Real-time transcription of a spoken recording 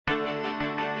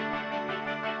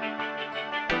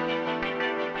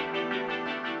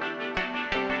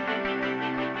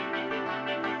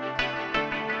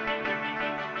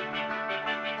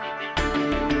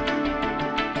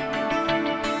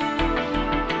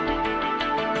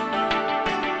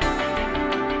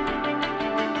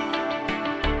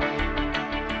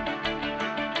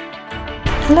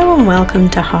Hello and welcome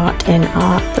to Heart in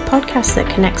Art, the podcast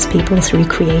that connects people through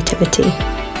creativity.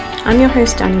 I'm your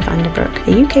host, Danny Vanderbroek,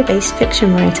 a UK-based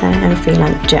fiction writer and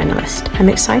freelance journalist. I'm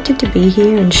excited to be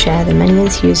here and share the many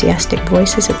enthusiastic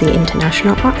voices of the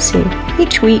international art scene.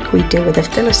 Each week we deal with a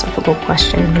philosophical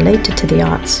question related to the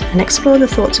arts and explore the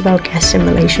thoughts of our guests in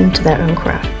relation to their own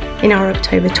craft. In our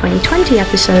October 2020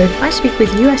 episode, I speak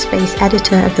with US-based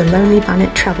editor of the Lonely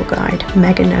Planet travel guide,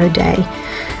 Megan O'Day.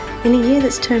 In a year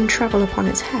that's turned travel upon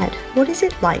its head, what is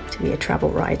it like to be a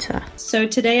travel writer? So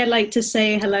today I'd like to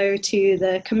say hello to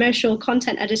the commercial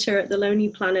content editor at The Lonely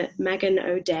Planet, Megan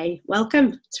O'Day.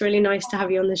 Welcome. It's really nice to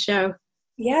have you on the show.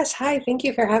 Yes, hi. Thank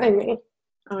you for having me.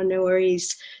 Oh, no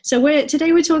worries. So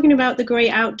today we're talking about the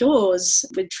great outdoors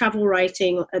with travel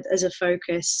writing as a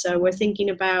focus. So we're thinking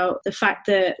about the fact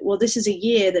that, this is a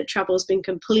year that travel's been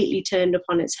completely turned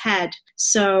upon its head.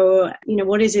 So,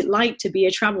 what is it like to be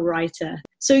a travel writer?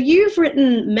 So you've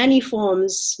written many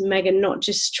forms, Megan, not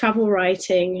just travel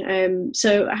writing.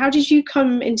 So how did you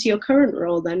come into your current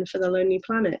role then for The Lonely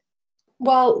Planet?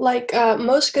 Well, like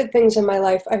most good things in my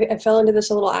life, I fell into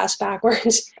this a little ass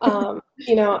backwards.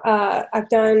 I've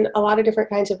done a lot of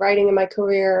different kinds of writing in my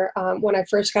career. When I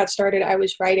first got started, I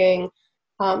was writing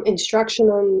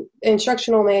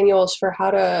instructional manuals for how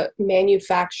to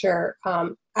manufacture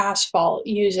asphalt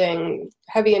using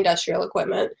heavy industrial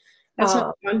equipment. That's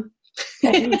not fun.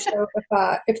 And so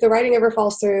if the writing ever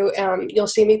falls through, you'll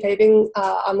see me paving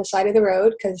on the side of the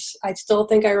road because I still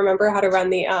think I remember how to run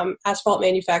the asphalt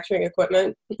manufacturing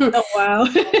equipment. Oh, wow.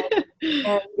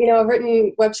 And, I've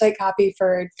written website copy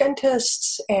for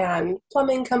dentists and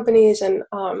plumbing companies. And,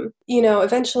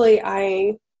 eventually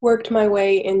I worked my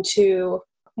way into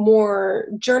more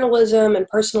journalism and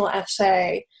personal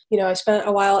essay. I spent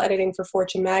a while editing for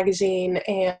Fortune magazine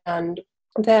and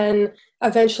then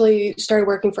eventually started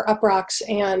working for Uproxx,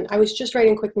 and I was just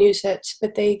writing quick news hits,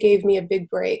 but they gave me a big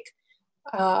break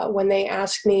when they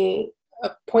asked me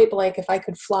point blank if I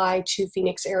could fly to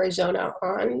Phoenix, Arizona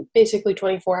on basically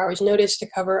 24 hours notice to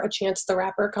cover a Chance the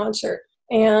Rapper concert.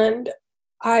 And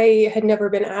I had never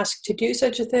been asked to do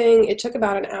such a thing. It took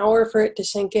about an hour for it to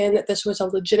sink in that this was a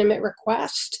legitimate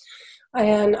request.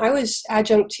 And I was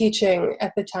adjunct teaching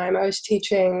at the time. I was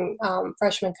teaching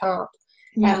freshman comp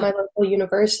at my local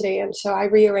university. And so I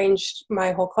rearranged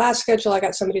my whole class schedule. I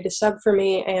got somebody to sub for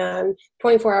me. And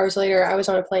 24 hours later, I was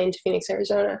on a plane to Phoenix,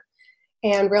 Arizona,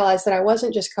 and realized that I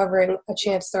wasn't just covering a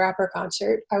Chance the Rapper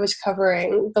concert. I was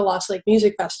covering the Lost Lake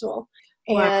Music Festival.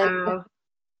 And wow.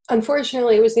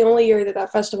 Unfortunately, it was the only year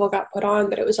that festival got put on,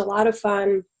 but it was a lot of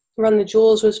fun. Run the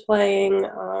Jewels was playing.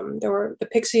 There were the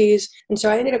Pixies. And so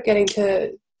I ended up getting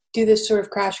to do this sort of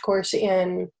crash course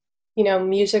in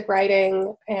music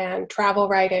writing and travel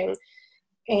writing.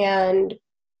 And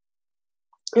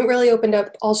it really opened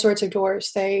up all sorts of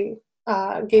doors. They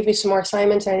gave me some more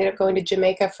assignments. I ended up going to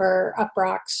Jamaica for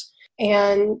Uproxx.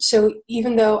 And so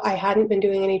even though I hadn't been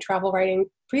doing any travel writing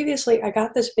previously, I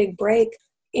got this big break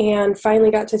and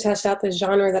finally got to test out this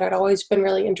genre that I'd always been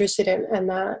really interested in. And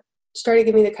that started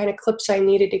giving me the kind of clips I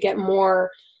needed to get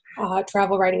more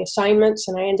travel writing assignments.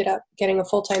 And I ended up getting a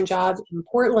full-time job in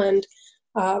Portland,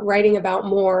 writing about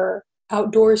more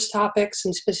outdoors topics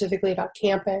and specifically about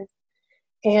camping.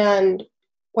 And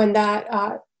when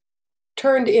that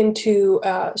turned into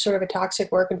sort of a toxic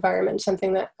work environment,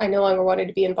 something that I no longer wanted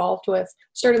to be involved with,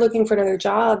 started looking for another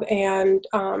job. And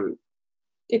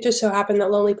it just so happened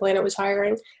that Lonely Planet was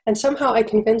hiring. And somehow I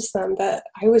convinced them that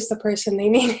I was the person they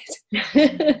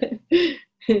needed.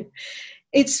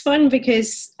 It's fun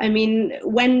because,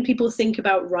 when people think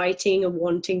about writing and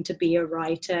wanting to be a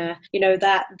writer,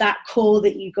 that call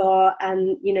that you got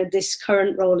and, this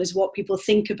current role is what people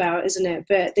think about, isn't it?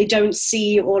 But they don't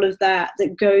see all of that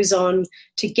goes on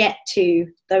to get to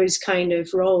those kind of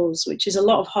roles, which is a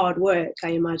lot of hard work, I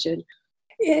imagine.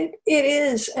 It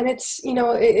is. And it's,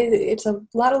 it's a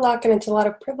lot of luck and it's a lot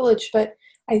of privilege, but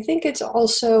I think it's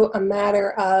also a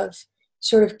matter of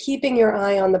sort of keeping your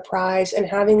eye on the prize and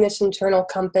having this internal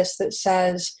compass that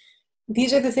says,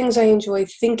 these are the things I enjoy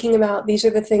thinking about. These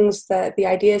are the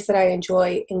ideas that I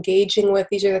enjoy engaging with.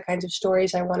 These are the kinds of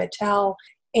stories I want to tell.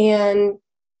 And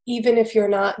even if you're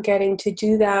not getting to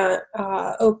do that,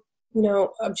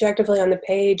 objectively on the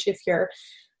page, if you're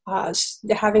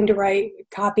having to write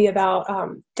copy about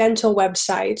dental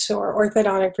websites or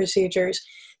orthodontic procedures,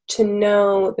 to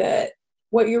know that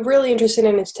what you're really interested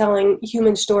in is telling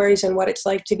human stories and what it's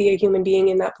like to be a human being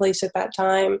in that place at that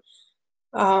time.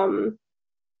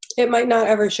 It might not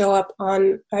ever show up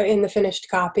on in the finished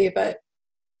copy, but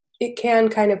it can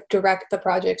kind of direct the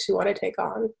projects you want to take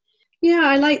on. Yeah,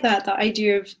 I like that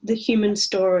idea of the human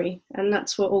story, and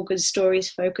that's what all good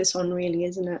stories focus on, really,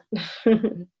 isn't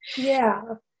it? Yeah,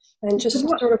 and So just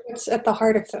what, sort of what's at the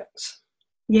heart of things.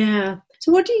 yeah.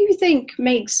 So what do you think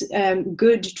makes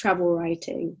good travel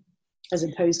writing as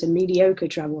opposed to mediocre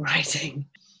travel writing?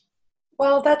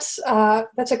 Well, that's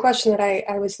a question that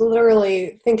I was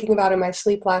literally thinking about in my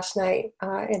sleep last night,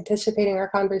 anticipating our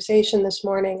conversation this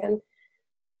morning. And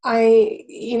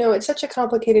it's such a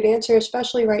complicated answer,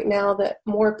 especially right now that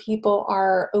more people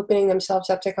are opening themselves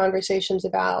up to conversations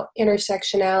about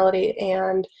intersectionality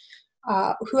and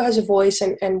who has a voice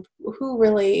and who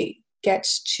really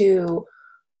gets to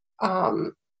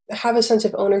um, have a sense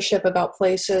of ownership about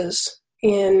places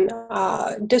in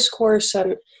discourse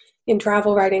and in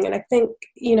travel writing. And I think,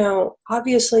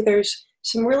 obviously there's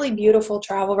some really beautiful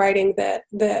travel writing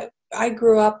that I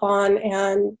grew up on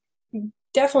and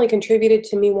definitely contributed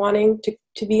to me wanting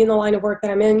to be in the line of work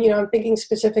that I'm in. I'm thinking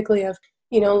specifically of,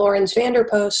 Lawrence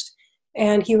Vanderpost,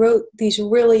 and he wrote these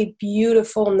really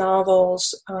beautiful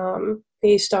novels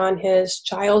based on his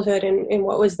childhood in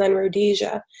what was then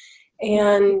Rhodesia.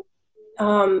 And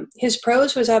his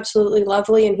prose was absolutely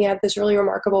lovely, and he had this really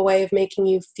remarkable way of making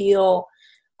you feel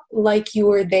like you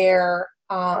were there,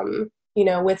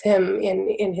 with him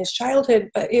in his childhood.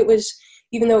 But it was,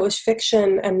 even though it was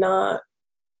fiction and not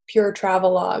pure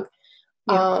travelogue,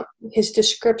 Yeah. his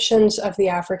descriptions of the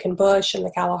African bush and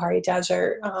the Kalahari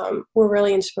Desert were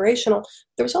really inspirational.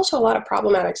 There was also a lot of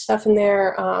problematic stuff in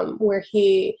there where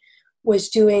he was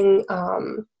doing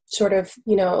sort of,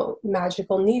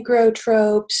 magical Negro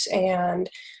tropes and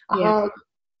Yeah.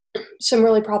 some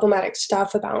really problematic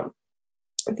stuff about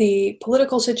the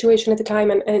political situation at the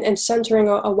time and centering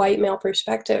a white male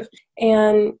perspective.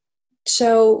 And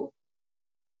so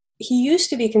he used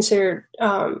to be considered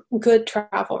good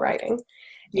travel writing.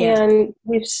 Yes. And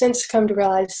we've since come to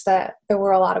realize that there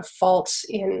were a lot of faults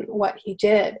in what he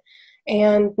did.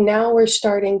 And now we're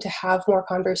starting to have more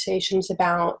conversations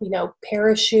about,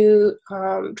 parachute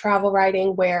travel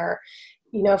writing where,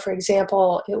 for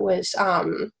example, it was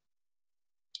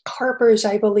Harper's,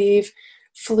 I believe,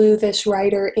 flew this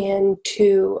writer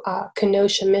into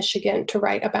Kenosha, Michigan to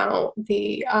write about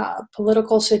the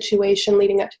political situation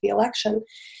leading up to the election.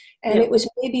 And Yeah. it was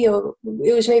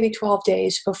maybe 12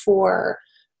 days before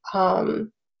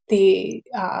the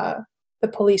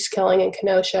police killing in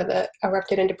Kenosha that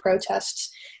erupted into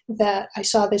protests that I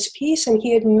saw this piece, and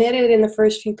he admitted in the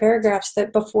first few paragraphs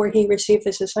that before he received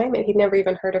this assignment, he'd never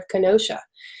even heard of Kenosha.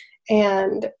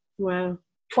 And Wow.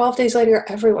 12 days later,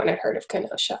 everyone had heard of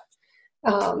Kenosha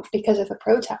because of the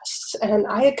protests. And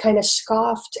I had kind of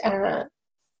scoffed at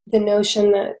the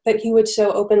notion that he would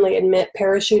so openly admit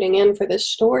parachuting in for this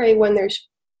story when there's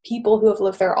people who have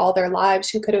lived there all their lives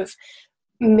who could have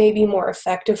maybe more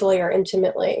effectively or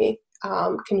intimately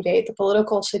conveyed the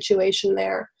political situation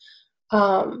there.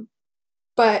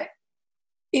 But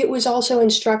it was also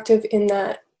instructive in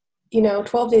that,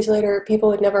 12 days later, people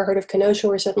who had never heard of Kenosha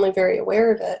were suddenly very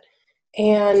aware of it.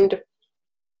 And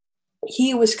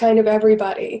he was kind of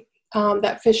everybody,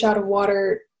 that fish out of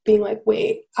water, being like,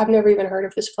 wait, I've never even heard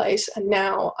of this place, and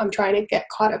now I'm trying to get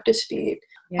caught up to speed.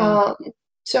 Yeah.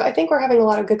 So I think we're having a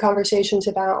lot of good conversations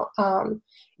about,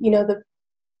 the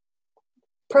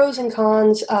pros and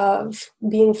cons of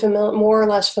being more or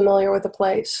less familiar with a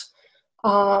place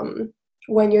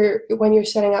when you're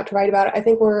setting out to write about it. I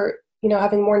think we're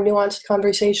having more nuanced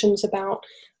conversations about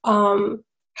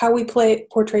how we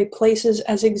portray places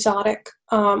as exotic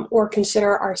or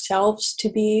consider ourselves to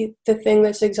be the thing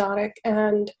that's exotic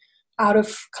and out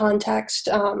of context.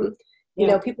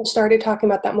 People started talking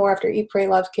about that more after Eat, Pray,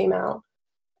 Love came out.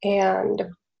 And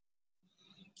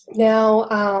now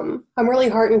I'm really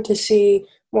heartened to see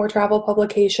more travel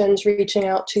publications reaching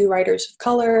out to writers of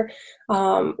color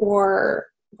or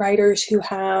writers who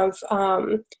have,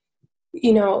 a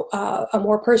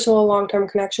more personal long-term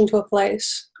connection to a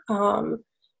place.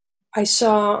 I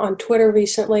saw on Twitter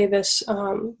recently this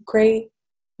great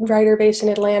writer based in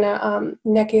Atlanta,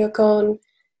 Neke Okon.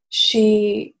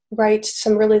 She writes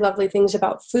some really lovely things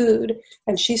about food.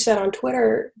 And she said on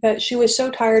Twitter that she was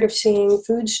so tired of seeing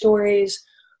food stories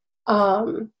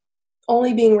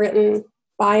only being written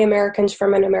by Americans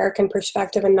from an American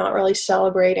perspective and not really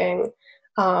celebrating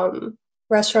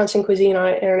restaurants and cuisine on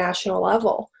an international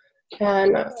level.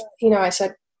 And, I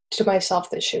said to myself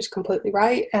that she was completely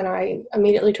right. And I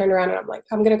immediately turned around and I'm like,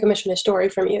 I'm going to commission a story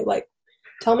from you. Like,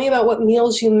 tell me about what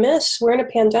meals you miss. We're in a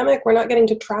pandemic. We're not getting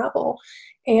to travel.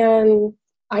 And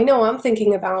I know I'm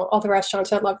thinking about all the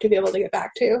restaurants I'd love to be able to get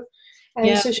back to.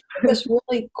 And so she had this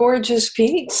really gorgeous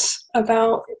piece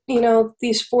about,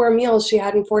 these 4 meals she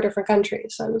had in 4 different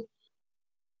countries. And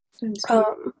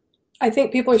I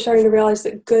think people are starting to realize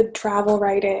that good travel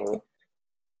writing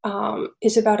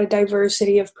is about a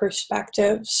diversity of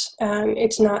perspectives, and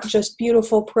it's not just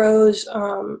beautiful prose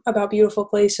about beautiful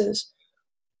places,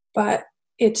 but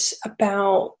it's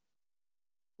about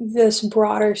this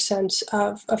broader sense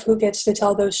of who gets to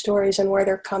tell those stories and where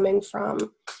they're coming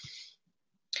from.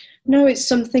 No, it's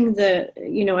something that,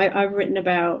 I've written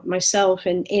about myself,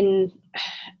 and in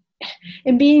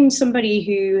being somebody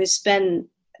who has spent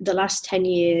the last 10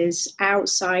 years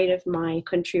outside of my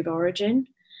country of origin.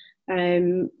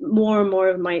 More and more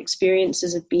of my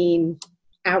experiences have been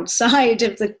outside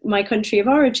of my country of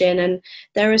origin, and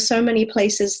there are so many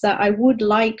places that I would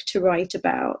like to write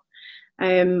about.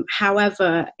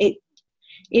 However,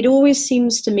 it always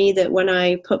seems to me that when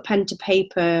I put pen to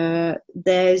paper,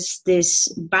 there's this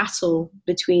battle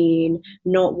between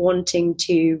not wanting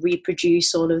to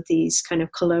reproduce all of these kind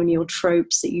of colonial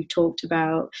tropes that you've talked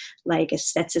about, like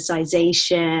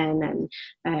aestheticization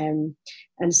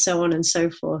and so on and so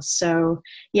forth. So,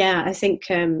 yeah, I think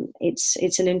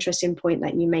it's an interesting point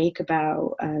that you make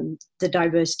about the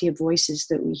diversity of voices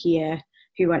that we hear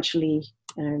who actually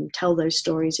tell those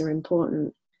stories are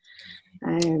important.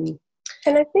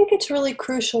 And I think it's really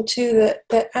crucial, too,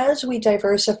 that as we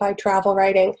diversify travel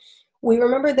writing, we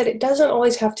remember that it doesn't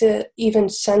always have to even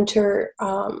center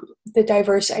the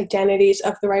diverse identities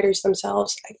of the writers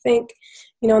themselves. I think,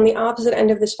 on the opposite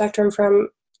end of the spectrum from,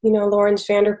 Lawrence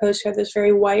Vanderpost, who had this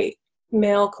very white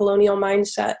male colonial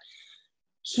mindset,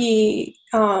 he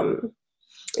couldn't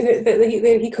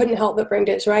help but bring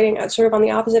to his writing. Sort of on the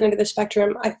opposite end of the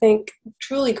spectrum, I think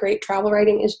truly great travel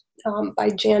writing is by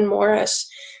Jan Morris,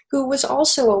 who was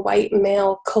also a white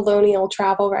male colonial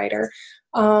travel writer,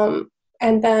 and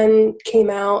then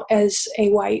came out as a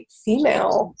white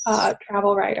female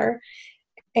travel writer.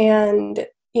 And,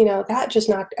 that just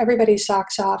knocked everybody's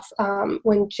socks off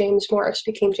when James Morris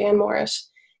became Jan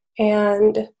Morris.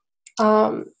 And,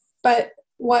 but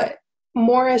what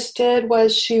Morris did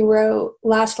was she wrote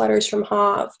Last Letters from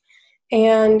Havre.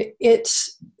 And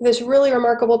it's this really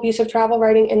remarkable piece of travel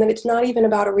writing in that it's not even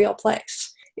about a real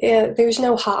place. There's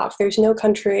no Havre, there's no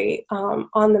country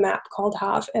on the map called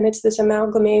Havre, and it's this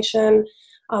amalgamation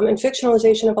and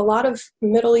fictionalization of a lot of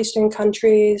Middle Eastern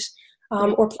countries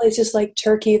or places like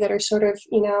Turkey that are sort of,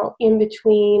 in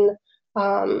between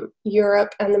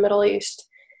Europe and the Middle East.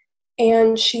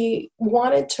 And she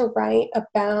wanted to write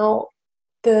about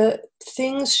the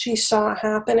things she saw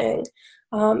happening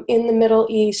in the Middle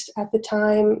East at the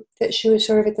time that she was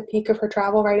sort of at the peak of her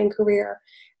travel writing career,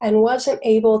 and wasn't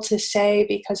able to say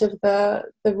because of the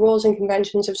rules and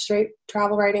conventions of straight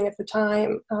travel writing at the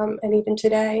time and even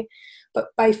today. But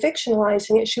by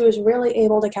fictionalizing it, she was really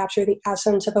able to capture the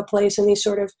essence of a place and these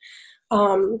sort of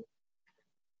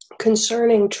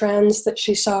concerning trends that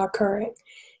she saw occurring.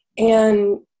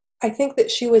 And I think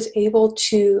that she was able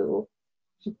to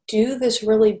do this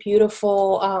really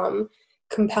beautiful,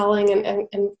 compelling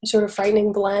and sort of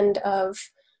frightening blend of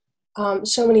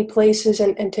so many places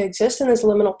and to exist in this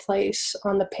liminal place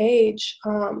on the page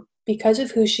because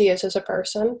of who she is as a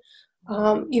person,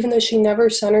 even though she never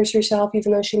centers herself,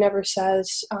 even though she never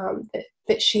says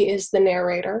that she is the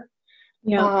narrator.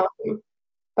 Yeah.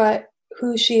 But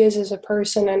who she is as a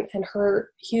person and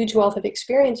her huge wealth of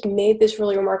experience made this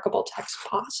really remarkable text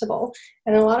possible.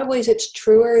 And in a lot of ways, it's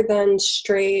truer than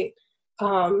straight,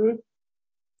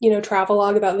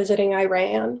 travelogue about visiting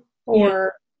Iran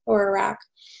or Iraq.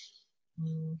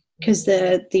 Because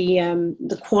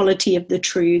the quality of the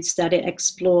truths that it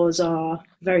explores are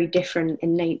very different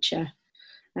in nature.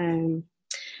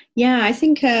 I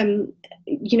think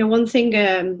one thing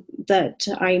that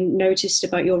I noticed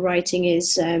about your writing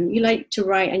is you like to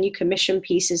write and you commission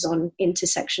pieces on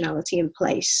intersectionality and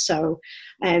place. So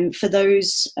for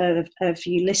those of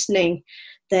you listening,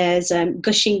 there's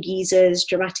Gushing Geysers,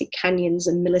 Dramatic Canyons,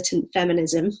 and Militant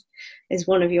Feminism is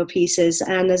one of your pieces.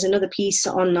 And there's another piece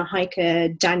on the hiker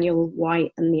Daniel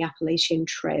White and the Appalachian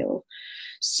Trail.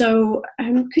 So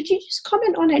could you just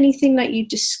comment on anything that you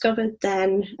discovered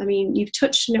then? I mean, you've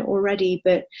touched on it already,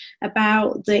 but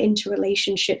about the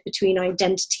interrelationship between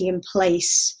identity and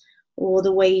place, or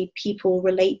the way people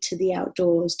relate to the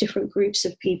outdoors, different groups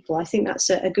of people. I think that's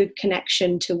a good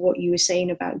connection to what you were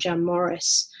saying about Jan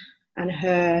Morris and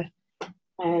her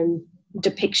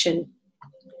depiction.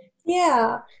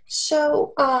 Yeah.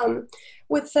 So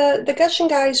with the Gushing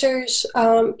Geysers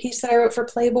piece that I wrote for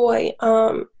Playboy,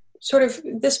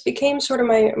 this became sort of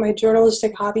my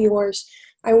journalistic hobby horse.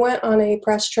 I went on a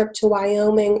press trip to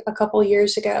Wyoming a couple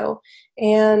years ago,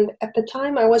 and at the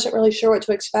time I wasn't really sure what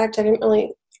to expect. I didn't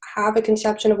really have a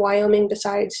conception of Wyoming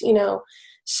besides,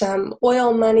 some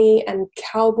oil money and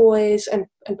cowboys and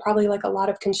probably like a lot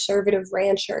of conservative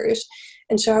ranchers.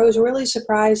 And so I was really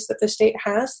surprised that the state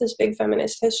has this big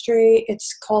feminist history.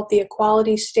 It's called the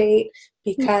Equality State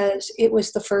because it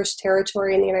was the first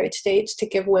territory in the United States to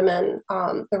give women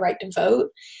the right to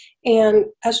vote. And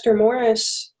Esther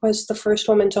Morris was the first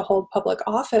woman to hold public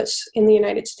office in the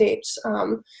United States,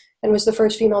 and was the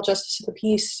first female justice of the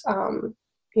peace, in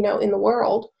the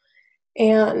world.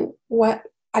 And what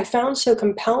I found so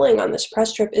compelling on this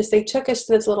press trip is they took us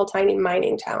to this little tiny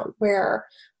mining town where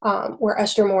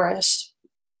Esther Morris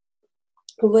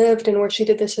lived and where she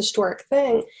did this historic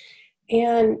thing.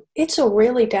 And it's a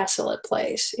really desolate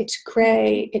place. It's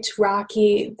gray, it's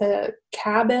rocky. The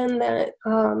cabin that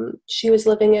she was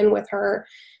living in with her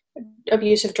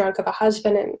abusive drunk of a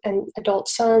husband and adult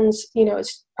sons,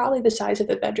 it's probably the size of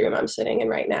the bedroom I'm sitting in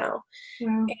right now.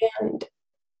 Wow. And,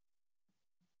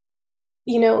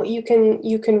 you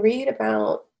can read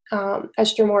about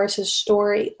Esther Morris's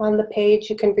story on the page.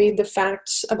 You can read the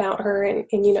facts about her in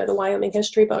the Wyoming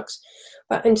history books.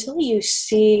 But until you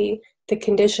see the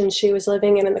conditions she was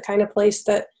living in and the kind of place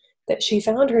that she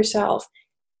found herself,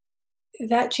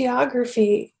 that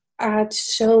geography adds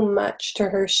so much to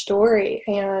her story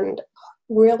and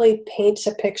really paints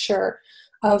a picture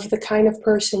of the kind of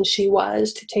person she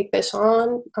was to take this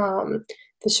on,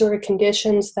 the sort of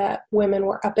conditions that women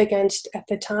were up against at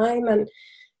the time. And,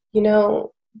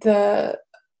 the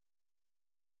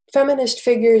feminist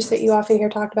figures that you often hear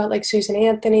talked about, like Susan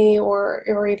Anthony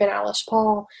or even Alice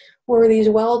Paul, were these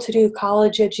well-to-do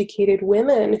college-educated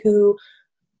women who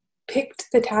picked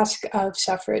the task of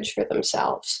suffrage for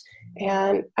themselves.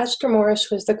 And Esther Morris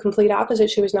was the complete opposite.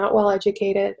 She was not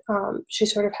well-educated. She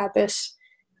sort of had this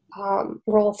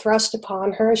role thrust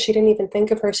upon her. She didn't even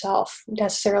think of herself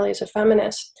necessarily as a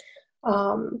feminist.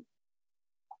 And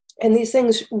these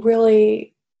things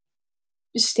really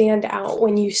stand out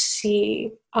when you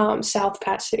see South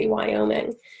Platte City,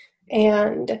 Wyoming.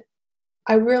 And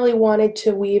I really wanted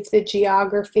to weave the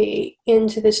geography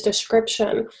into this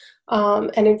description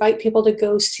and invite people to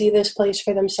go see this place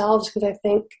for themselves, because I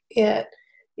think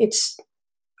it's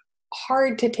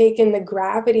hard to take in the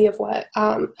gravity of what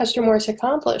Esther Morris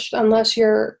accomplished unless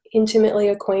you're intimately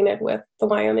acquainted with the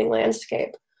Wyoming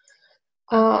landscape.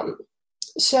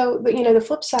 So, the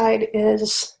flip side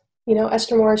is,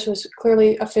 Esther Morris was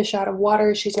clearly a fish out of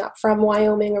water. She's not from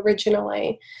Wyoming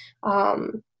originally.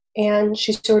 And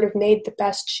she sort of made the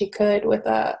best she could with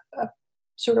a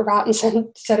sort of rotten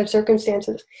set of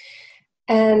circumstances.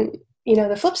 And,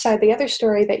 the flip side, the other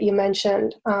story that you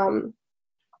mentioned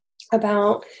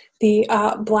about the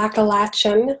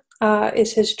Blackalachian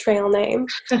is his trail name.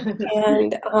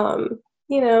 And,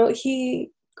 he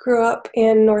grew up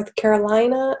in North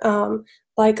Carolina,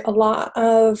 like a lot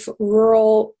of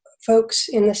rural folks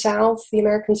in the South, the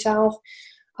American South.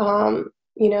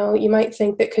 You might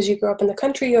think that because you grew up in the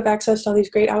country, you have access to all these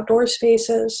great outdoor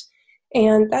spaces.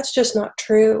 And that's just not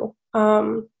true.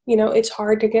 It's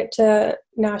hard to get to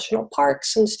national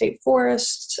parks and state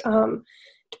forests,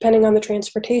 depending on the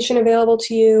transportation available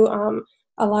to you.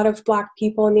 A lot of Black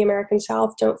people in the American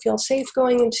South don't feel safe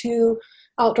going into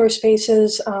outdoor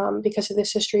spaces because of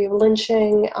this history of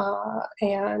lynching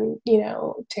and,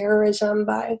 terrorism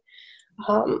by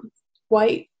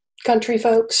white country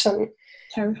folks. And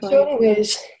terrifying. so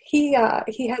anyways, he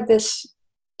had this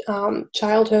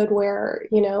childhood where,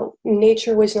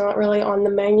 nature was not really on the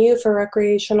menu for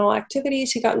recreational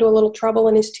activities. He got into a little trouble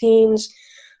in his teens,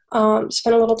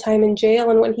 spent a little time in jail.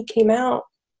 And when he came out,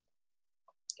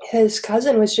 his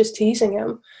cousin was just teasing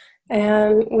him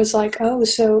and was like, "Oh,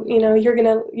 so, you're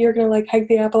gonna like hike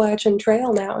the Appalachian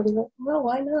Trail now." And he's like, "Well,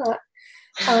 why not?"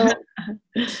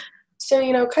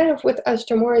 So, kind of with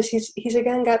Esther Morris, he's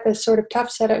again got this sort of tough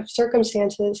set of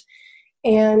circumstances.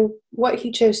 And what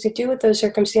he chose to do with those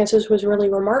circumstances was really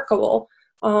remarkable,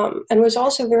 and was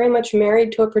also very much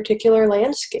married to a particular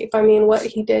landscape. I mean, what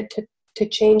he did to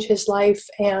change his life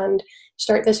and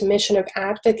start this mission of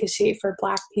advocacy for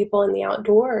Black people in the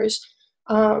outdoors.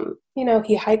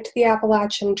 He hiked the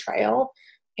Appalachian Trail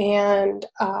and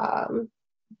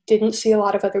didn't see a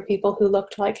lot of other people who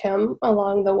looked like him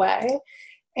along the way.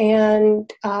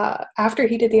 And after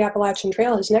he did the Appalachian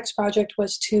Trail, his next project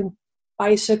was to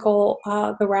bicycle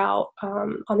the route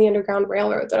on the Underground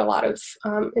Railroad that a lot of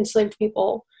enslaved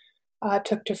people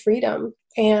took to freedom,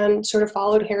 and sort of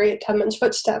followed Harriet Tubman's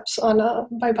footsteps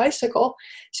by bicycle.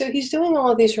 So he's doing all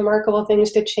of these remarkable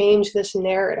things to change this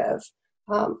narrative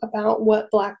about what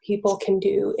Black people can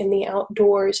do in the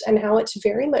outdoors and how it's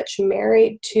very much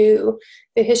married to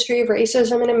the history of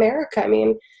racism in America. I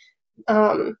mean,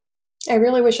 I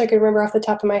really wish I could remember off the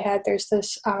top of my head. There's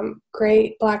this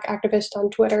great Black activist on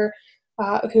Twitter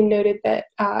who noted that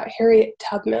Harriet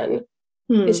Tubman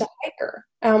is a hiker.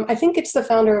 I think it's the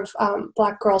founder of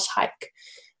Black Girls Hike.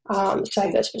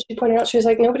 Said this, but she pointed out, she was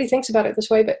like, nobody thinks about it this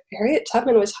way, but Harriet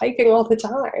Tubman was hiking all the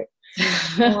time.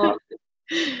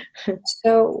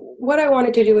 So what I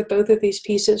wanted to do with both of these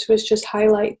pieces was just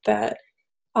highlight that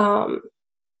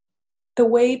the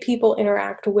way people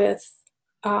interact with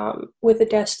a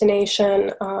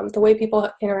destination, the way people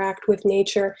interact with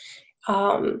nature,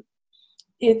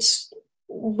 it's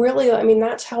really, I mean,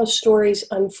 that's how stories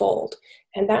unfold.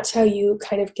 And that's how you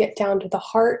kind of get down to the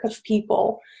heart of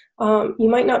people. You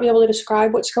might not be able to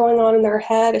describe what's going on in their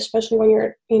head, especially when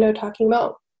you're, talking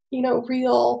about,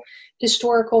 real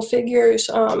historical figures.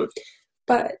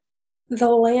 But the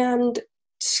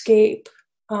landscape,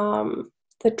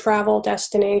 the travel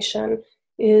destination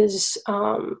is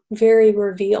very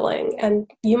revealing. And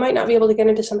you might not be able to get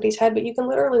into somebody's head, but you can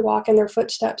literally walk in their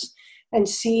footsteps and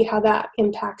see how that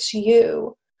impacts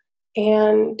you.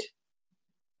 And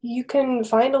you can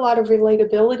find a lot of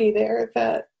relatability there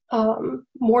that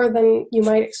more than you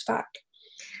might expect.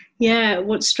 Yeah,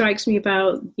 what strikes me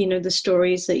about, the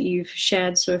stories that you've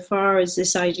shared so far is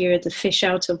this idea of the fish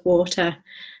out of water.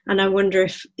 And I wonder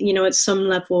if, at some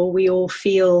level we all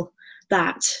feel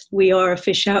that we are a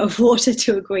fish out of water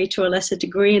to a greater or lesser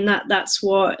degree. And that's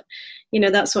what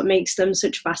makes them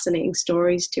such fascinating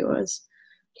stories to us.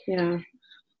 Yeah.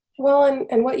 Well,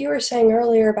 and what you were saying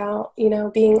earlier about,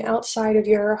 being outside of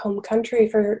your home country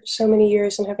for so many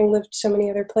years and having lived so many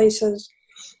other places,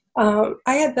 I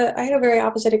had a very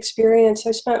opposite experience.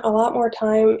 I spent a lot more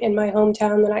time in my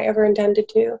hometown than I ever intended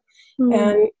to. Mm.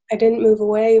 And I didn't move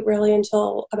away really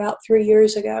until about 3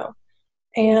 years ago.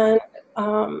 And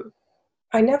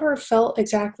I never felt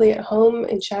exactly at home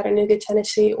in Chattanooga,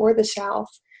 Tennessee, or the South.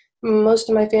 Most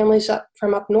of my family's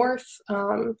from up north.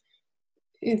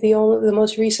 The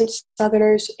most recent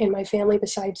Southerners in my family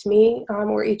besides me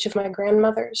were each of my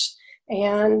grandmothers.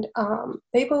 And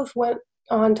they both went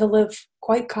on to live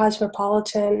quite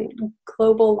cosmopolitan,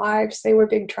 global lives. They were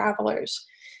big travelers.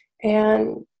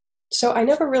 And so I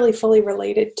never really fully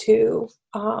related to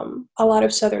a lot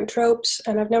of Southern tropes,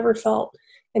 and I've never felt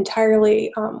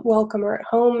entirely welcome or at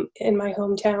home in my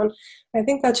hometown. I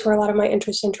think that's where a lot of my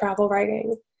interest in travel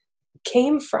writing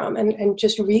came from, and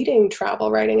just reading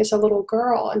travel writing as a little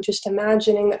girl and just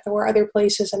imagining that there were other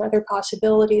places and other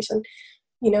possibilities and,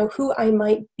 who I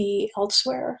might be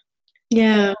elsewhere.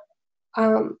 Yeah.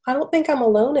 I don't think I'm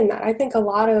alone in that. I think a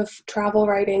lot of travel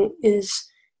writing is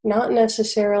not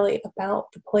necessarily about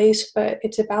the place, but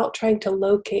it's about trying to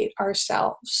locate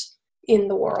ourselves in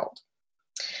the world.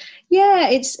 Yeah,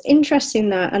 it's interesting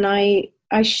that, and I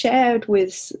shared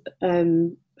with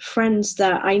friends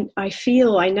that I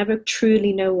feel I never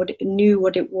truly knew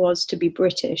what it was to be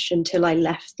British until I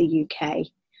left the UK,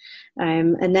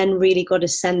 and then really got a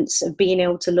sense of being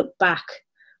able to look back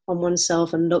on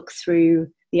oneself and look through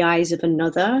the eyes of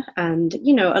another. And,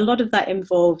 a lot of that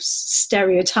involves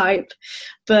stereotype,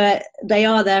 but they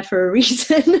are there for a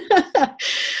reason.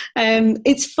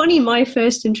 It's funny, my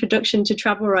first introduction to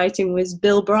travel writing was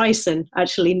Bill Bryson,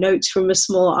 actually, Notes from a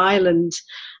Small Island.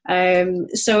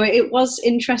 So it was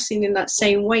interesting in that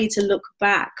same way to look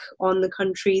back on the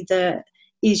country that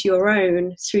is your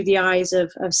own through the eyes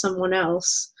of someone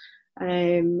else,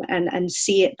 and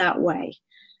see it that way.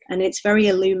 And it's very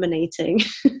illuminating.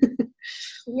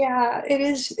 Yeah, it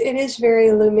is. It is very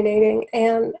illuminating,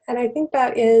 and I think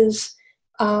that is,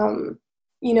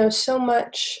 so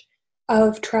much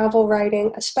of travel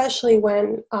writing, especially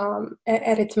when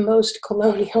at its most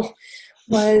colonial,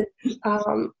 was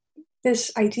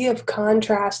this idea of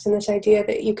contrast and this idea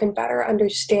that you can better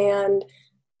understand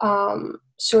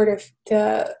sort of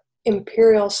the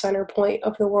imperial center point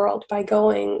of the world by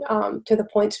going to the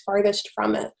points farthest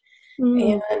from it.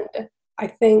 Mm. And I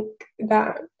think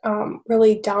that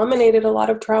really dominated a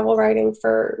lot of travel writing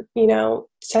for,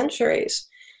 centuries.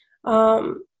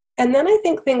 And then I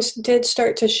think things did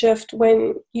start to shift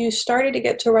when you started to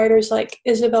get to writers like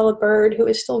Isabella Bird, who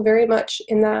is still very much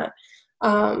in that,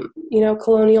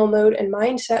 colonial mode and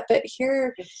mindset. But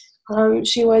here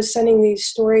she was sending these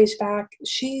stories back.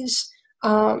 She's,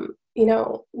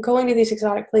 going to these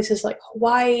exotic places like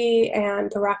Hawaii and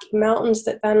the Rocky Mountains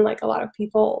that then like a lot of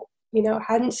people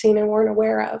hadn't seen and weren't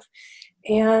aware of.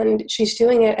 And she's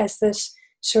doing it as this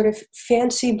sort of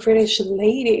fancy British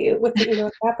lady with,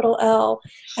 a capital L.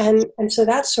 And so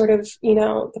that's sort of,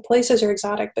 the places are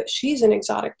exotic, but she's an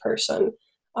exotic person.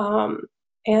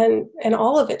 And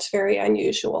all of it's very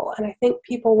unusual. And I think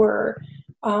people were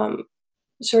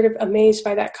sort of amazed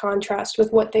by that contrast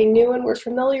with what they knew and were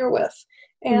familiar with.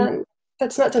 And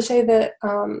that's not to say that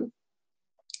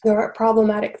there aren't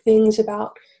problematic things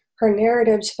about her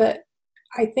narratives, but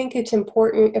I think it's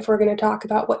important, if we're going to talk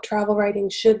about what travel writing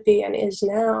should be and is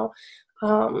now,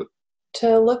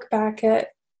 to look back at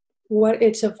what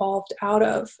it's evolved out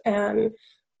of and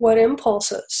what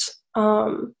impulses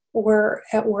were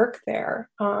at work there.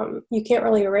 You can't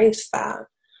really erase that.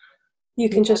 You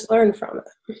can just learn from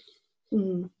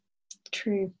it.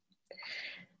 True.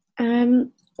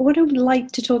 What I would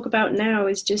like to talk about now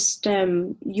is just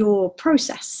your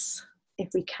process, if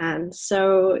we can.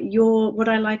 So what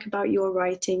I like about your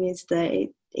writing is that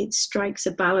it strikes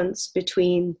a balance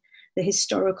between the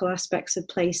historical aspects of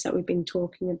place that we've been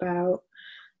talking about,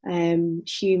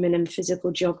 human and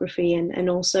physical geography, and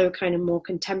also kind of more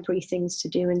contemporary things to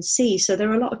do and see. So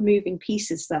there are a lot of moving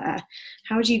pieces there.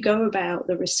 How do you go about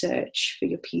the research for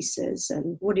your pieces,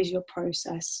 and what is your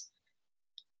process?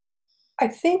 I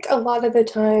think a lot of the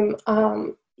time,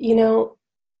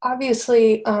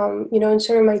 obviously, in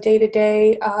sort of my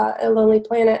day-to-day at Lonely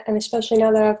Planet, and especially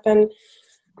now that I've been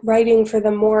writing for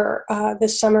them more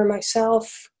this summer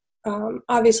myself,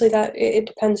 obviously that it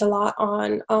depends a lot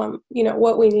on,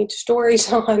 what we need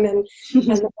stories on and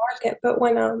the market. But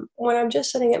when I'm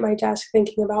just sitting at my desk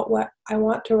thinking about what I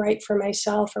want to write for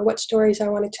myself or what stories I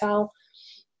want to tell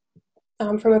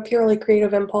from a purely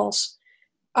creative impulse,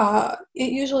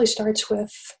 it usually starts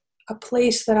with a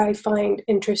place that I find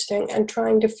interesting and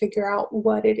trying to figure out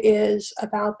what it is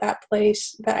about that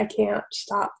place that I can't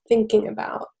stop thinking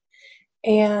about.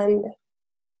 And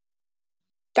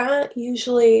that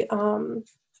usually,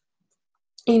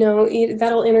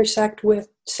 that'll intersect with,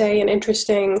 say, an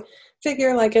interesting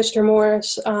figure like Esther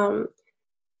Morris.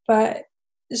 But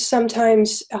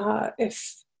sometimes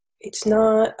if it's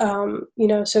not,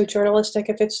 so journalistic,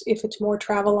 if it's more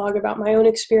travelogue about my own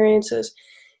experiences,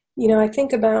 I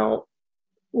think about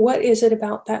what is it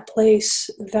about that place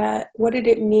what did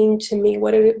it mean to me?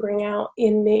 What did it bring out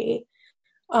in me?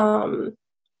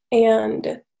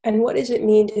 And what does it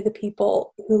mean to the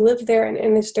people who live there?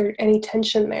 And is there any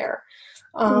tension there?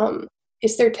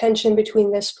 Is there tension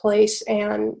between this place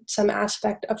and some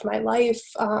aspect of my life?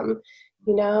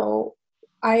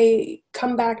 I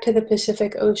come back to the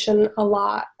Pacific Ocean a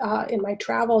lot in my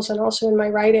travels and also in my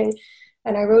writing.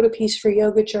 And I wrote a piece for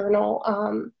Yoga Journal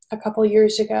a couple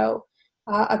years ago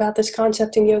about this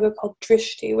concept in yoga called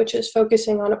drishti, which is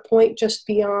focusing on a point just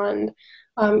beyond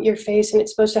your face, and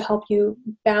it's supposed to help you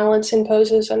balance in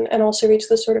poses and also reach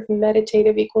this sort of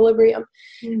meditative equilibrium.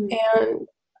 And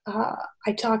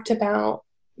I talked about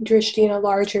drishti in a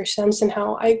larger sense and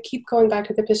how I keep going back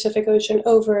to the Pacific Ocean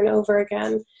over and over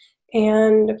again,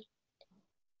 and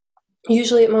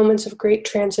usually at moments of great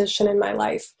transition in my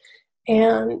life.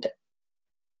 And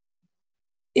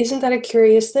isn't that a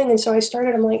curious thing? And so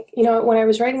I'm like, when I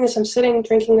was writing this, I'm sitting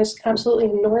drinking this absolutely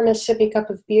enormous sippy cup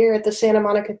of beer at the Santa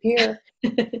Monica Pier.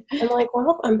 I'm like,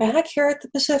 well, I'm back here at the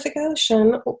Pacific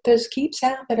Ocean. This keeps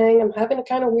happening. I'm having a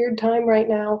kind of weird time right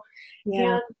now.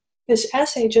 Yeah. And this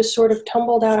essay just sort of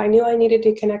tumbled out. I knew I needed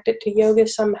to connect it to yoga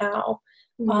somehow.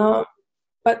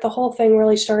 But the whole thing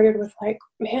really started with like,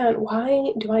 man,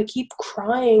 why do I keep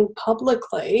crying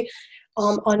publicly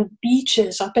on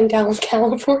beaches up and down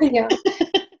California?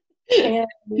 And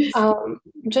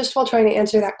just while trying to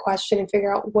answer that question and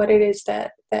figure out what it is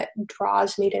that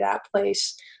draws me to that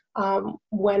place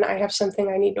when I have something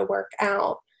I need to work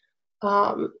out,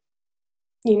 that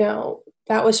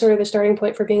was sort of the starting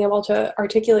point for being able to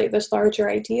articulate this larger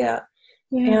idea.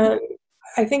 And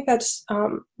I think that's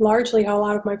largely how a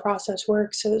lot of my process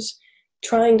works, is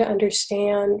trying to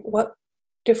understand what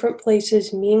different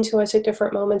places mean to us at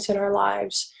different moments in our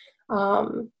lives.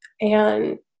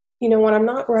 And when I'm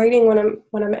not writing, when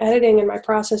I'm editing, and my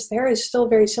process there is still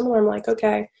very similar. I'm like,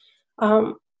 okay,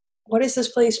 what does this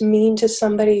place mean to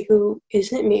somebody who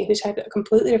isn't me, who's had a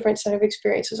completely different set of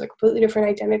experiences, a completely different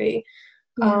identity?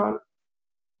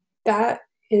 That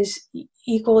is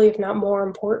equally, if not more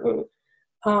important.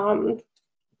 I'm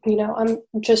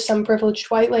just some privileged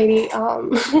white lady,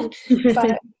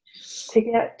 but to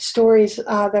get stories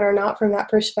that are not from that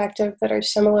perspective, that are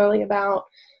similarly about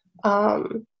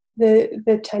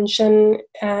the tension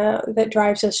that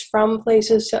drives us from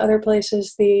places to other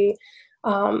places, the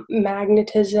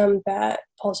magnetism that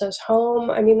pulls us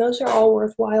home. I mean, those are all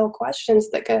worthwhile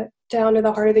questions that get down to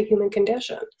the heart of the human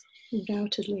condition.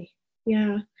 Undoubtedly.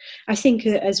 Yeah. I think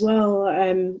as well,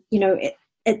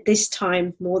 at this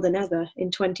time more than ever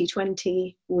in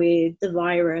 2020, with the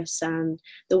virus and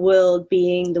the world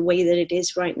being the way that it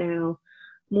is right now,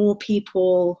 more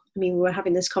people, we were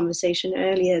having this conversation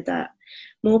earlier, that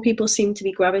more people seem to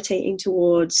be gravitating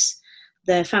towards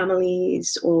their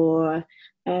families or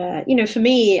for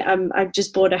me, I've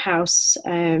just bought a house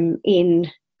in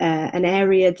an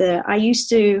area that I used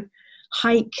to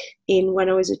hike in when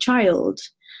I was a child.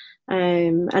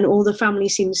 And all the family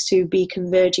seems to be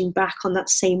converging back on that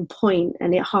same point,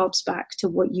 and it harps back to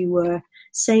what you were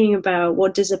saying about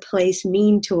what does a place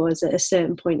mean to us at a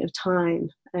certain point of time,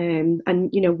 and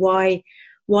why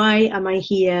am I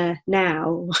here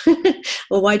now,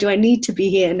 or why do I need to be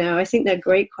here now? I think they're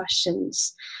great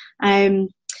questions.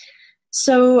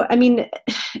 So, I mean,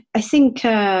 I think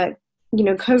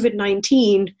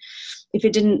COVID-19, if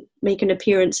it didn't make an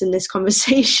appearance in this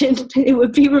conversation, it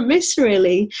would be remiss,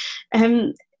 really.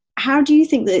 How do you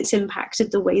think that it's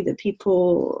impacted the way that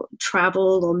people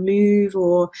travel or move,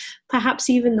 or perhaps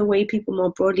even the way people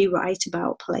more broadly write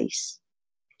about place?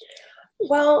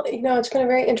 Well, it's been a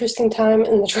very interesting time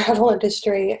in the travel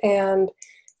industry, and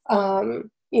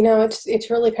it's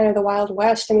really kind of the Wild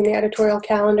West. I mean, the editorial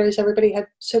calendars everybody had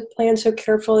planned so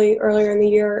carefully earlier in the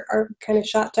year are kind of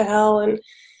shot to hell, and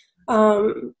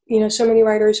so many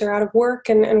writers are out of work,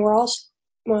 and we're all,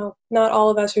 well, not all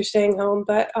of us are staying home,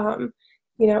 but,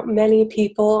 many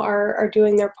people are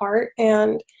doing their part.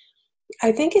 And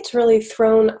I think it's really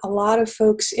thrown a lot of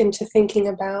folks into thinking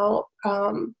about,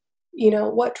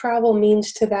 what travel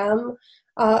means to them.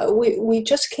 We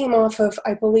just came off of,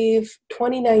 I believe,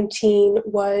 2019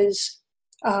 was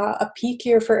a peak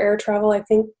year for air travel. I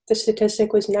think the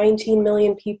statistic was 19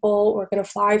 million people were going to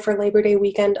fly for Labor Day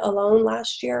weekend alone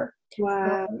last year.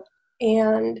 Wow.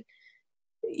 And,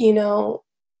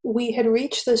 we had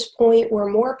reached this point where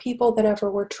more people than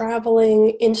ever were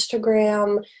traveling.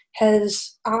 Instagram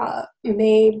has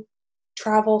made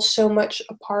travel so much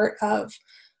a part of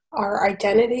our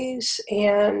identities,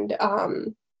 and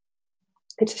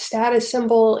it's a status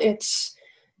symbol. It's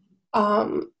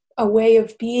a way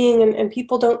of being, and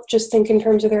people don't just think in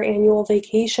terms of their annual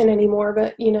vacation anymore,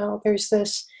 but there's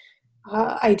this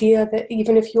idea that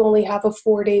even if you only have a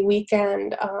 4-day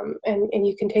weekend, and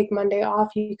you can take Monday off,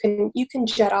 you can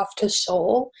jet off to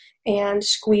Seoul and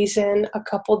squeeze in a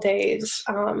couple days,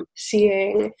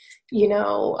 seeing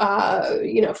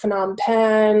Phnom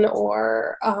Penh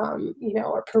or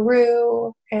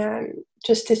Peru, and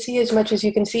just to see as much as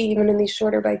you can see even in these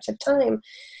shorter bites of time.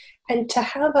 And to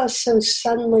have us so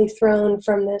suddenly thrown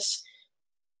from this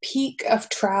peak of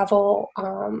travel,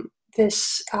 and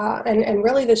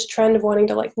really this trend of wanting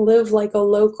to live like a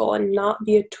local and not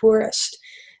be a tourist,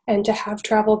 and to have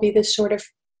travel be this sort of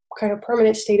kind of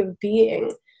permanent state of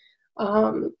being,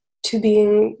 to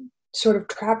being sort of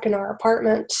trapped in our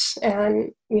apartments,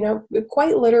 and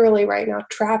quite literally right now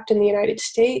trapped in the United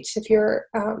States if you're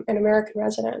an American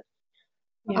resident.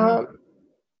 Yeah.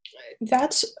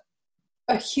 That's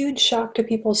a huge shock to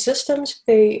people's systems.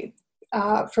 They,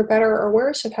 for better or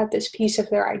worse, have had this piece of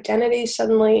their identity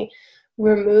suddenly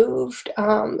removed,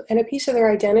 and a piece of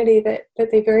their identity that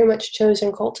they very much chose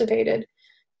and cultivated.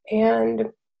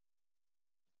 And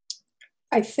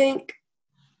I think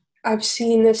I've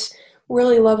seen this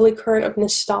really lovely current of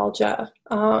nostalgia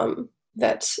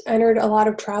that's entered a lot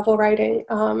of travel writing.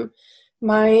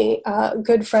 My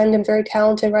good friend and very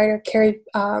talented writer, Carrie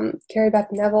Beth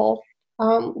Neville,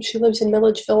 she lives in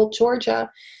Milledgeville, Georgia.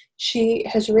 She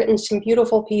has written some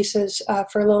beautiful pieces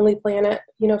for Lonely Planet,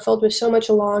 filled with so much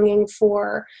longing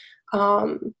for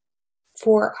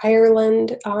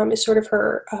Ireland, is sort of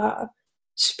her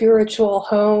spiritual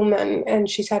home, and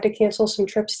she's had to cancel some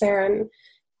trips there, and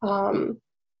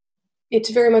it's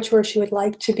very much where she would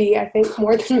like to be, I think,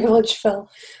 more than Milledgeville.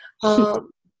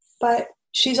 But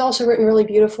she's also written really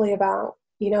beautifully about,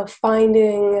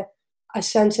 finding a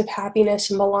sense of happiness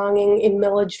and belonging in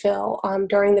Milledgeville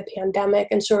during the pandemic,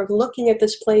 and sort of looking at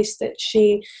this place that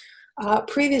she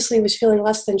previously was feeling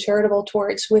less than charitable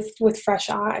towards with fresh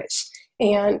eyes,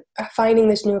 and finding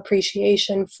this new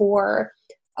appreciation for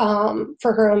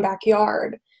her own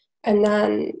backyard. And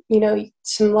then,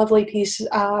 some lovely piece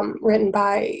written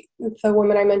by the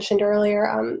woman I mentioned earlier,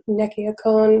 Nneka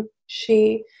Okonkwo.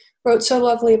 She wrote so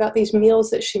lovely about these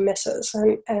meals that she misses,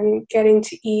 and getting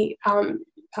to eat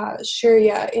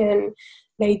shirya in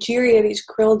Nigeria, these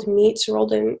grilled meats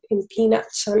rolled in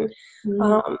peanuts. And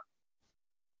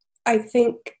I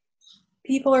think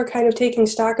people are kind of taking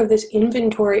stock of this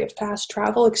inventory of past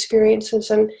travel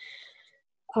experiences, and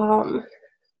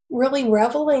really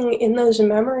reveling in those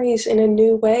memories in a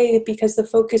new way, because the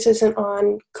focus isn't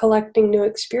on collecting new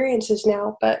experiences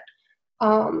now, but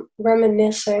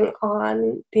reminiscing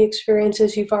on the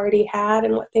experiences you've already had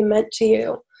and what they meant to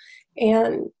you.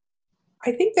 And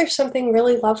I think there's something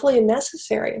really lovely and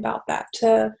necessary about that,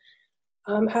 to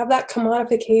have that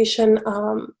commodification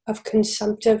of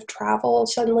consumptive travel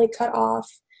suddenly cut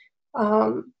off.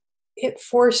 It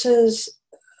forces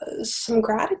some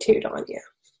gratitude on you.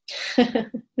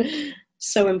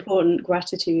 So important,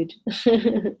 gratitude.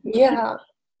 Yeah.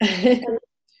 And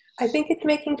I think it's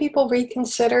making people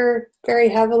reconsider very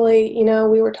heavily. You know,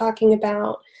 we were talking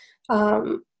about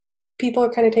people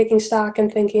are kind of taking stock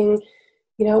and thinking,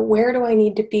 you know, where do I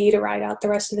need to be to ride out the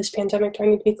rest of this pandemic? Do I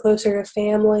need to be closer to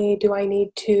family? Do I need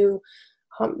to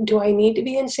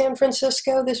be in San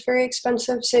Francisco, this very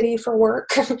expensive city, for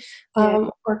work?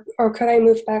 Or could I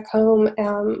move back home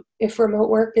if remote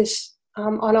work is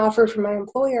on offer from my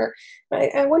employer?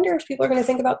 I wonder if people are going to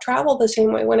think about travel the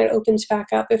same way when it opens back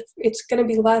up, if it's going to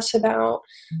be less about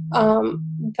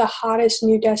the hottest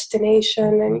new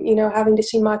destination and, you know, having to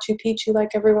see Machu Picchu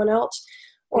like everyone else,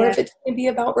 or if it's going to be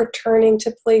about returning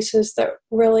to places that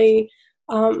really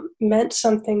meant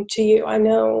something to you. I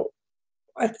know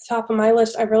at the top of my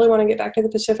list, I really want to get back to the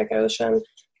Pacific Ocean.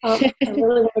 I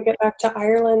really want to get back to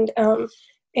Ireland.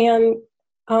 And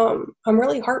I'm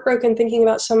really heartbroken thinking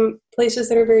about some places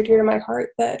that are very dear to my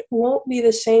heart that won't be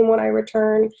the same when I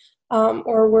return,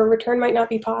 or where return might not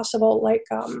be possible, like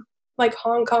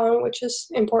Hong Kong, which is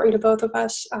important to both of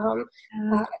us,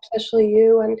 especially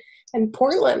you, and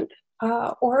Portland,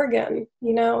 Oregon.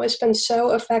 You know, it's been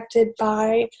so affected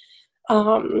by,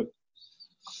 you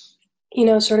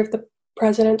know, sort of the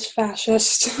president's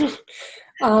fascist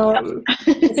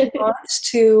response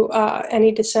to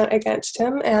any dissent against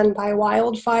him, and by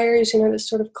wildfires, you know, this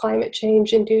sort of climate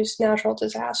change induced natural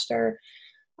disaster.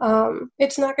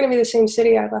 It's not going to be the same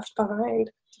city I left behind.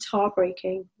 It's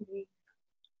heartbreaking.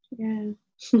 Yeah.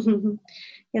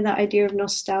 Yeah, that idea of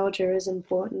nostalgia is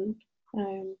important.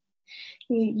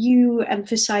 You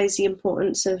emphasize the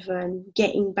importance of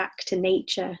getting back to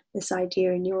nature, this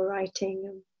idea in your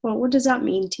writing. Well, what does that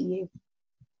mean to you?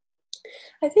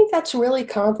 I think that's really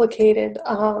complicated.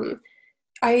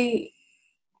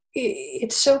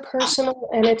 It's so personal,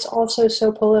 and it's also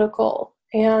so political.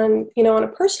 And, you know, on a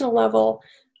personal level,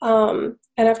 and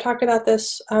I've talked about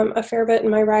this a fair bit in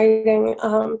my writing,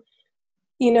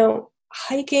 you know,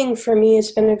 hiking for me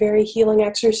has been a very healing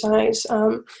exercise.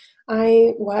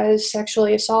 I was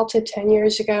sexually assaulted 10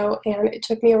 years ago, and it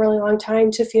took me a really long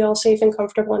time to feel safe and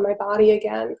comfortable in my body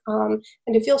again, and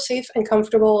to feel safe and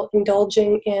comfortable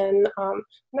indulging in,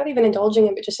 not even indulging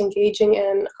in, but just engaging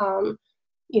in,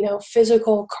 you know,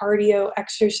 physical cardio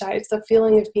exercise. The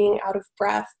feeling of being out of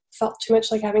breath felt too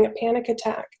much like having a panic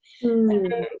attack.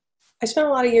 And I spent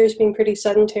a lot of years being pretty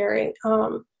sedentary,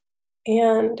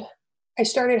 and I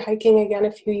started hiking again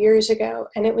a few years ago,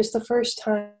 and it was the first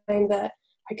time that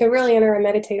I could really enter a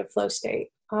meditative flow state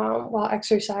while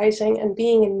exercising, and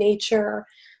being in nature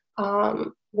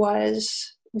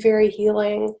was very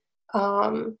healing,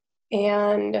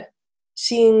 and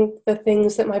seeing the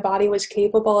things that my body was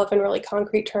capable of in really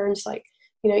concrete terms, like,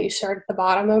 you know, you start at the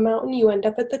bottom of a mountain, you end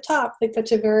up at the top. Like,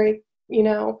 that's a very, you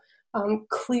know,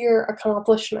 clear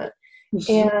accomplishment.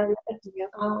 And,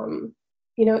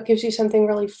 you know, it gives you something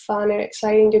really fun and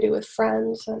exciting to do with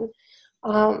friends. And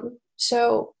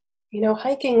so, you know,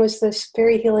 hiking was this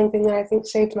very healing thing that I think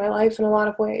saved my life in a lot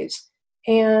of ways.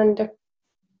 And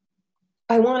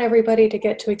I want everybody to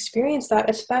get to experience that,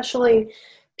 especially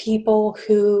people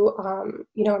who,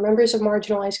 you know, are members of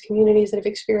marginalized communities that have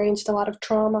experienced a lot of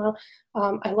trauma.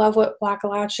 I love what Black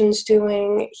Alashan's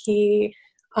doing. He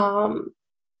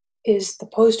is the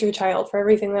poster child for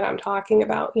everything that I'm talking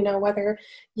about. You know, whether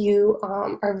you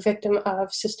are a victim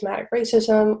of systematic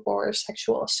racism or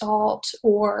sexual assault,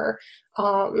 or,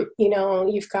 you know,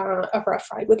 you've got a rough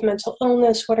ride with mental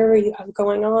illness, whatever you have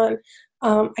going on.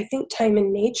 I think time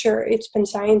in nature, it's been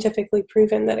scientifically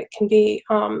proven that it can be,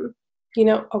 you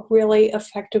know, a really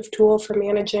effective tool for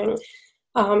managing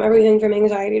everything from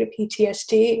anxiety to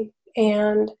PTSD.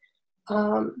 And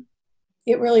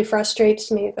it really frustrates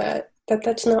me that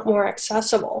that's not more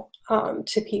accessible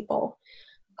to people.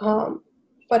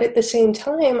 But at the same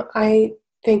time, I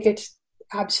think it's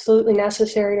absolutely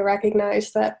necessary to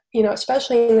recognize that, you know,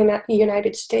 especially in the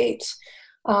United States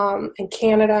and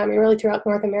Canada, I mean, really throughout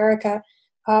North America,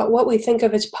 what we think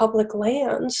of as public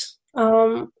lands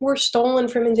were stolen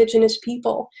from Indigenous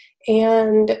people.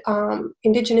 And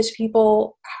Indigenous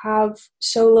people have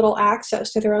so little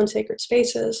access to their own sacred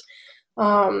spaces.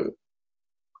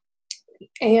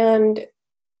 And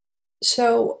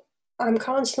so I'm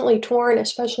constantly torn,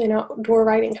 especially in outdoor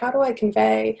writing. How do I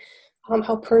convey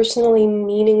how personally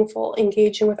meaningful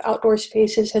engaging with outdoor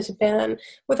spaces has been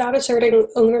without asserting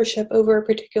ownership over a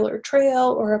particular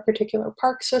trail or a particular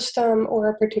park system or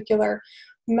a particular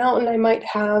mountain I might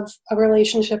have a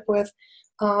relationship with,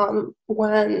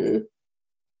 when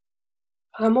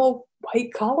I'm a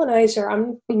white colonizer.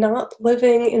 I'm not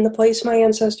living in the place my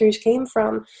ancestors came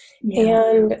from.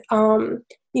 Yeah. And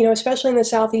especially in the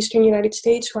southeastern United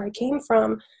States where I came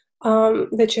from,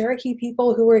 the Cherokee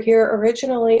people who were here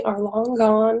originally are long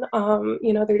gone.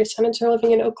 Their descendants are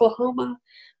living in Oklahoma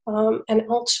and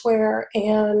elsewhere,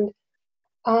 and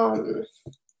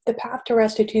the path to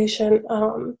restitution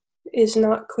is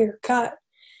not clear cut.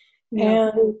 Yeah.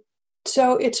 And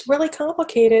so it's really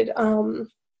complicated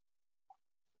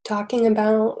talking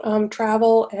about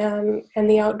travel and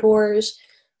the outdoors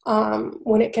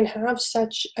when it can have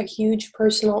such a huge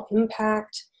personal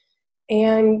impact,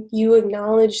 and you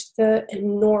acknowledge the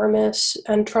enormous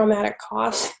and traumatic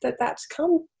cost that's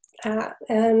come at.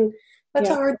 And that's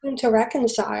a hard thing to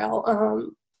reconcile.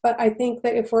 But I think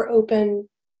that if we're open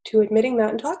to admitting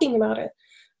that and talking about it,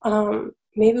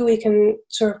 maybe we can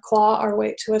sort of claw our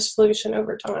way to a solution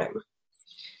over time.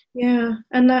 Yeah,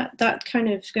 and that kind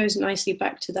of goes nicely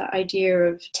back to that idea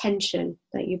of tension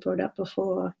that you brought up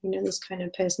before. This kind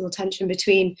of personal tension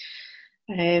between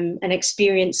an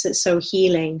experience that's so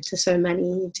healing to so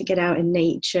many, to get out in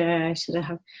nature,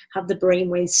 to have the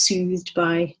brainwaves soothed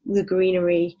by the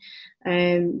greenery,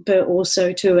 but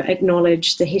also to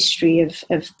acknowledge the history of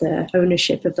the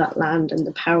ownership of that land and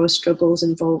the power struggles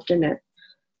involved in it.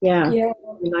 Yeah. I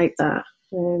like that.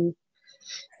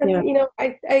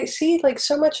 I see like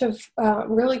so much of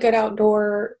really good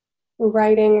outdoor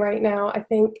writing right now. I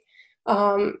think,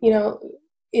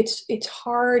 it's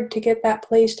hard to get that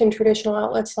placed in traditional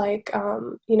outlets like,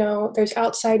 there's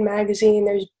Outside Magazine,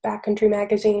 there's Backcountry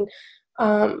Magazine,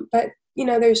 but,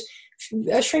 there's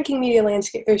a shrinking media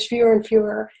landscape. There's fewer and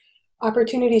fewer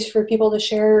opportunities for people to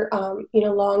share,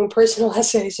 long personal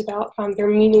essays about their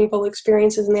meaningful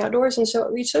experiences in the outdoors. And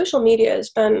so social media has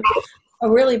been a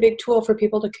really big tool for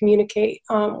people to communicate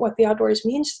what the outdoors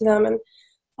means to them. And,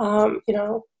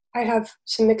 I have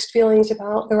some mixed feelings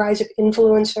about the rise of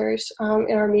influencers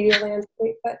in our media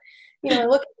landscape. But, I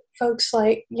look at folks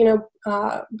like,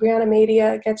 Brianna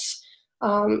Media gets,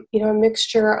 a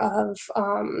mixture of,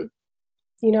 a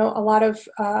lot of,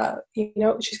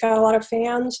 she's got a lot of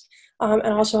fans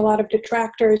and also a lot of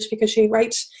detractors because she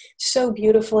writes so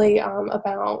beautifully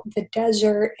about the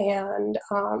desert and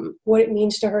what it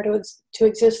means to her to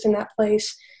exist in that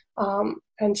place.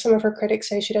 And some of her critics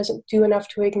say she doesn't do enough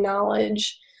to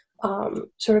acknowledge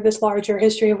sort of this larger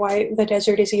history of why the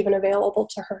desert is even available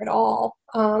to her at all.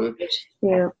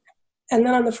 And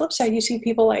then on the flip side, you see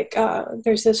people like,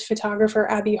 there's this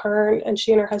photographer, Abby Hearn, and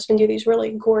she and her husband do these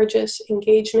really gorgeous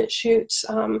engagement shoots,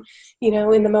 in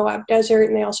the Moab Desert.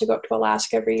 And they also go up to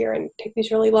Alaska every year and take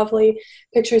these really lovely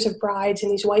pictures of brides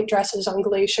in these white dresses on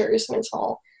glaciers. And it's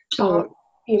all,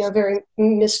 very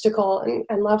mystical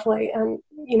and lovely. And,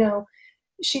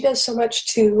 she does so much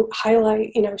to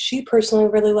highlight, she personally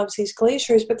really loves these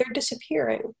glaciers, but they're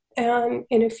disappearing. And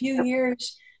in a few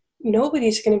years,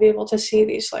 nobody's going to be able to see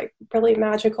these like really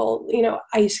magical,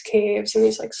 ice caves and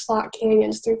these like slot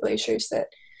canyons through glaciers that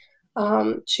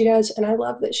she does. And I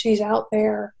love that she's out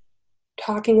there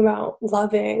talking about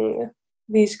loving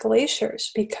these glaciers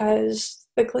because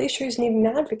the glaciers need an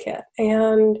advocate.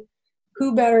 And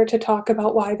who better to talk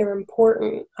about why they're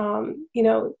important?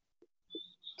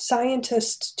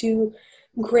 Scientists do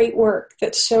great work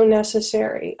that's so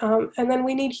necessary. And then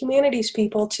we need humanities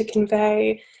people to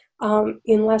convey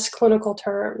in less clinical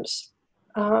terms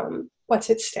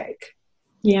what's at stake.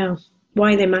 Yeah,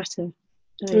 why they matter.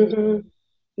 Mm-hmm.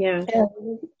 Yeah.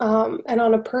 And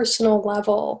on a personal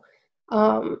level,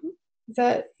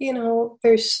 that,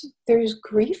 there's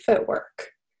grief at work.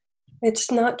 It's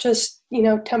not just,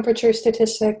 temperature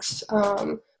statistics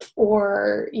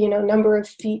or, number of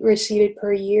feet receded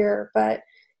per year, but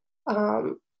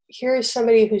here is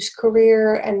somebody whose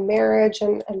career and marriage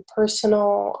and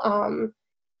personal,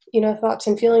 thoughts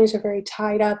and feelings are very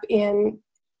tied up in,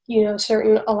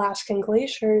 certain Alaskan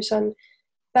glaciers. And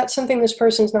that's something this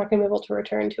person's not going to be able to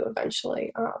return to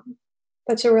eventually.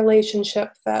 That's a relationship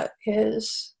that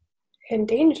is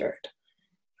endangered.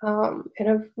 In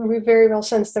a very real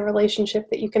sense, the relationship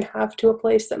that you can have to a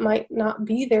place that might not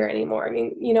be there anymore. I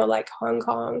mean, like Hong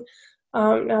Kong,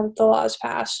 now that the law is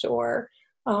passed, or,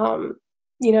 the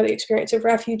experience of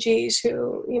refugees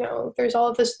who, there's all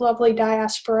of this lovely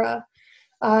diasporic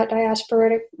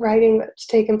writing that's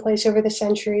taken place over the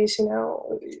centuries, and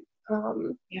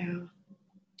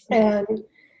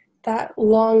that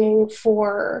longing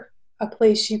for a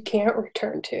place you can't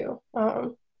return to.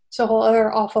 It's a whole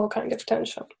other awful kind of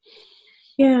tension.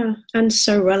 Yeah, and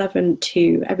so relevant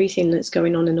to everything that's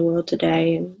going on in the world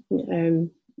today,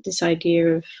 and this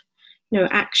idea of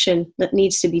action that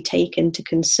needs to be taken to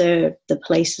conserve the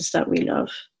places that we love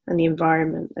and the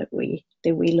environment that we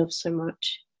love so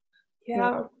much.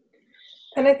 Yeah,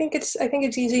 and I think it's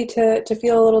easy to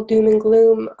feel a little doom and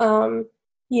gloom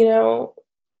you know,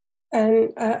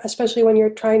 and especially when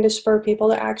you're trying to spur people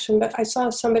to action. But I saw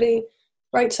somebody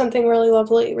write something really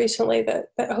lovely recently that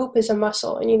hope is a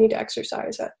muscle and you need to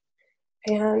exercise it.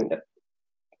 And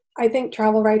I think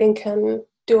travel writing can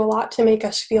do a lot to make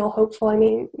us feel hopeful. I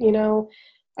mean, you know,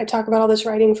 I talk about all this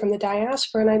writing from the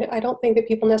diaspora, and I don't think that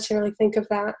people necessarily think of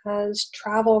that as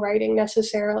travel writing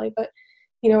necessarily. But,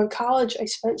 you know, in college, I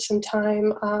spent some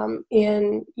time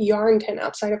in Yarnton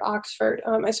outside of Oxford.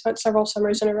 I spent several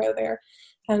summers in a row there.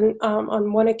 And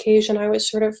on one occasion, I was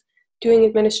sort of doing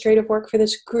administrative work for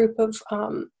this group of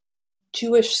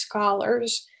Jewish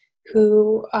scholars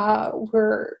who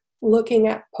were looking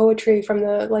at poetry from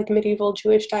the like medieval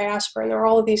Jewish diaspora. And there were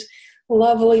all of these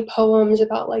lovely poems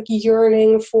about like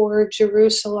yearning for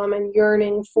Jerusalem and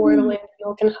yearning for the land of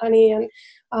milk and honey. And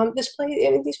this place,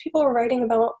 I mean, these people are writing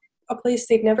about a place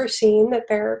they'd never seen, that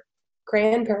their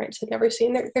grandparents had never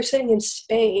seen. They're sitting in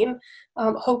Spain,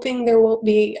 hoping there won't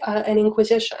be an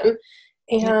Inquisition,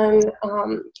 and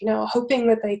you know, hoping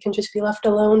that they can just be left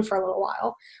alone for a little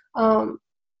while.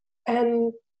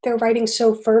 And they're writing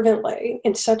so fervently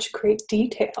in such great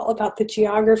detail about the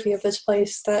geography of this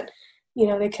place that, you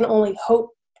know, they can only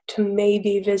hope to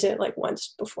maybe visit like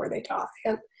once before they die.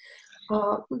 And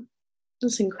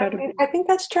that's incredible. I think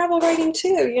that's travel writing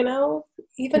too, you know,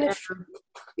 even if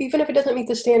it doesn't meet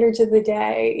the standards of the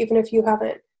day, even if you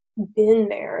haven't been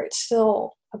there, it's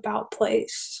still about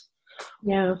place.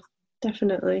 Yeah,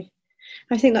 definitely.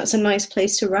 I think that's a nice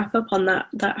place to wrap up on that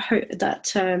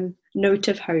note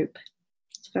of hope.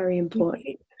 It's very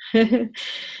important.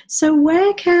 So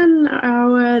where can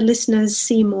our listeners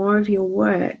see more of your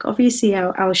work? Obviously,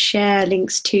 I'll share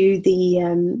links to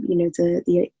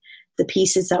the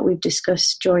pieces that we've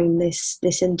discussed during this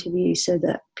interview so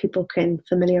that people can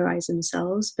familiarize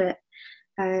themselves. But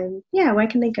where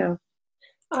can they go?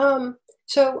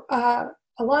 So a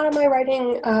lot of my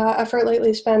writing effort lately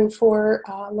has been for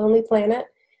Lonely Planet,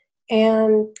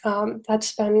 and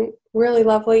that's been really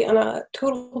lovely and a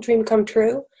total dream come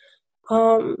true.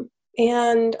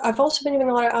 And I've also been doing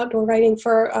a lot of outdoor writing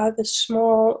for this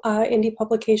small indie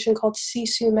publication called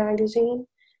Sisu Magazine,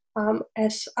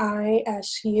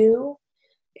 SISU,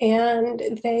 and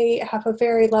they have a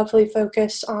very lovely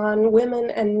focus on women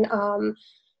and,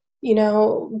 you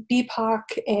know, BIPOC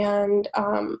and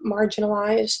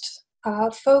marginalized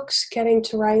folks getting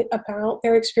to write about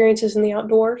their experiences in the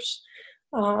outdoors.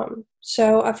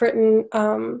 So I've written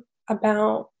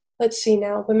about,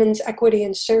 women's equity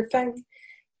in surfing,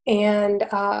 and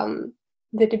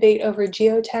the debate over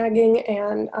geotagging.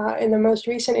 And in the most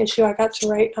recent issue, I got to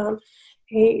write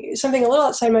something a little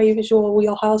outside my usual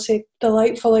wheelhouse, a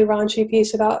delightfully raunchy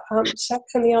piece about sex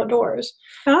in the outdoors.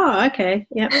 Oh, okay.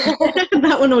 Yeah.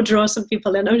 That one will draw some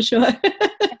people in, I'm sure.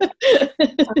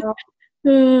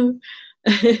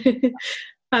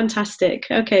 Fantastic.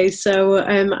 Okay, so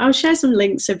I'll share some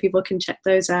links so people can check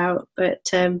those out. But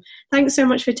thanks so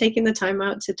much for taking the time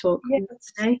out to talk with me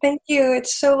today. Thank you.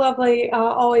 It's so lovely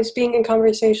always being in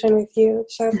conversation with you.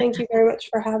 So thank you very much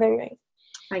for having me.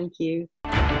 Thank you.